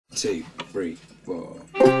2, 3, 4.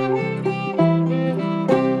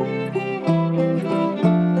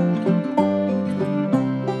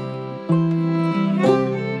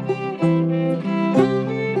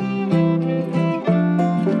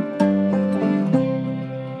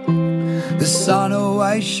 The sun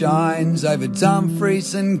always shines over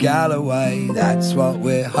Dumfries and Galloway. That's what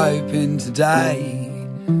we're hoping today.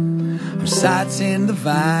 I'm sat in the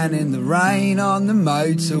van in the rain on the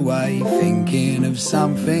motorway, thinking of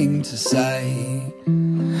something to say.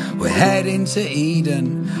 We're heading to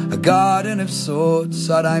Eden, a garden of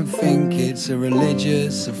sorts. I don't think it's a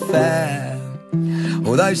religious affair,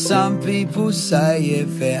 although some people say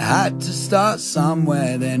if it had to start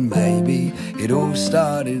somewhere, then maybe it all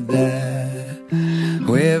started there.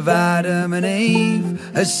 With Adam and Eve,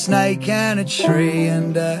 a snake and a tree,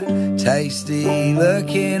 and a tasty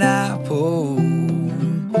looking apple.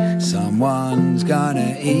 Someone's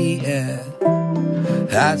gonna eat it.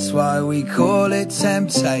 That's why we call it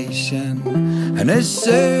temptation. And as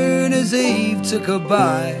soon as Eve took a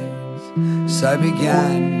bite, so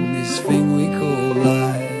began this thing we call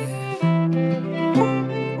life.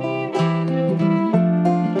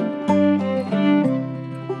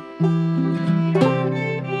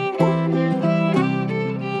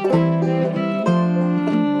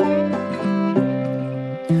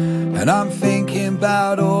 And I'm thinking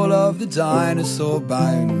about all of the dinosaur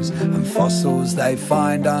bones and fossils they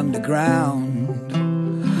find underground,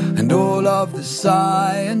 and all of the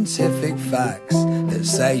scientific facts that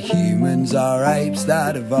say humans are apes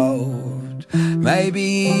that evolved. Maybe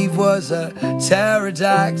Eve was a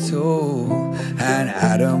pterodactyl and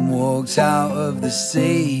Adam walked out of the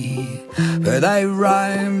sea. But they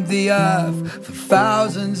roamed the earth for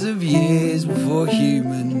thousands of years before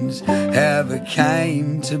humans ever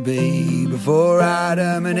came to be. Before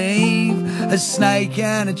Adam and Eve, a snake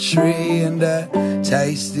and a tree, and a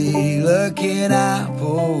tasty looking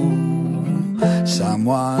apple.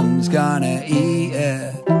 Someone's gonna eat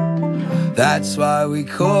it. That's why we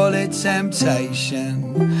call it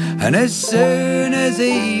temptation. And as soon as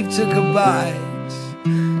Eve took a bite,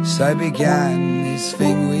 so began this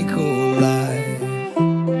thing we call life.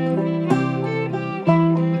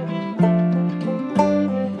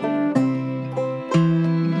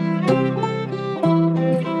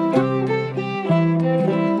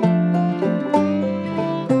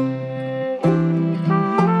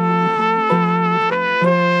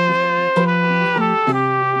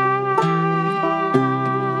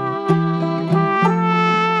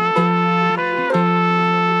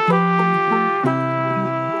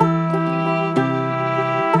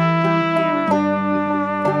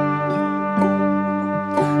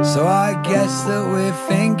 So I guess that we're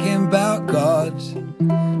thinking about God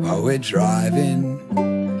while we're driving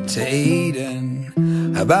to Eden,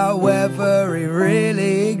 about whether he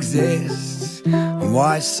really exists and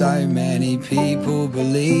why so many people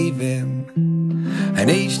believe him. And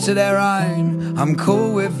each to their own, I'm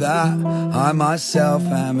cool with that. I myself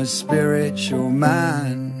am a spiritual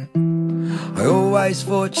man. I always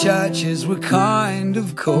thought churches were kind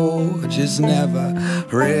of cool, just never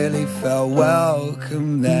really felt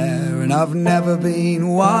welcome there. And I've never been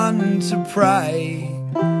one to pray,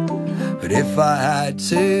 but if I had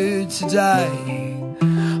to today,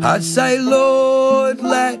 I'd say, Lord,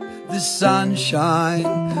 let the sun shine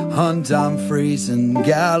on Dumfries and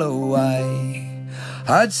Galloway.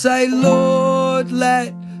 I'd say, Lord,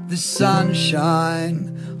 let the sun shine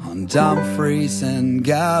on Dumfries and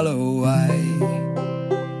Galloway.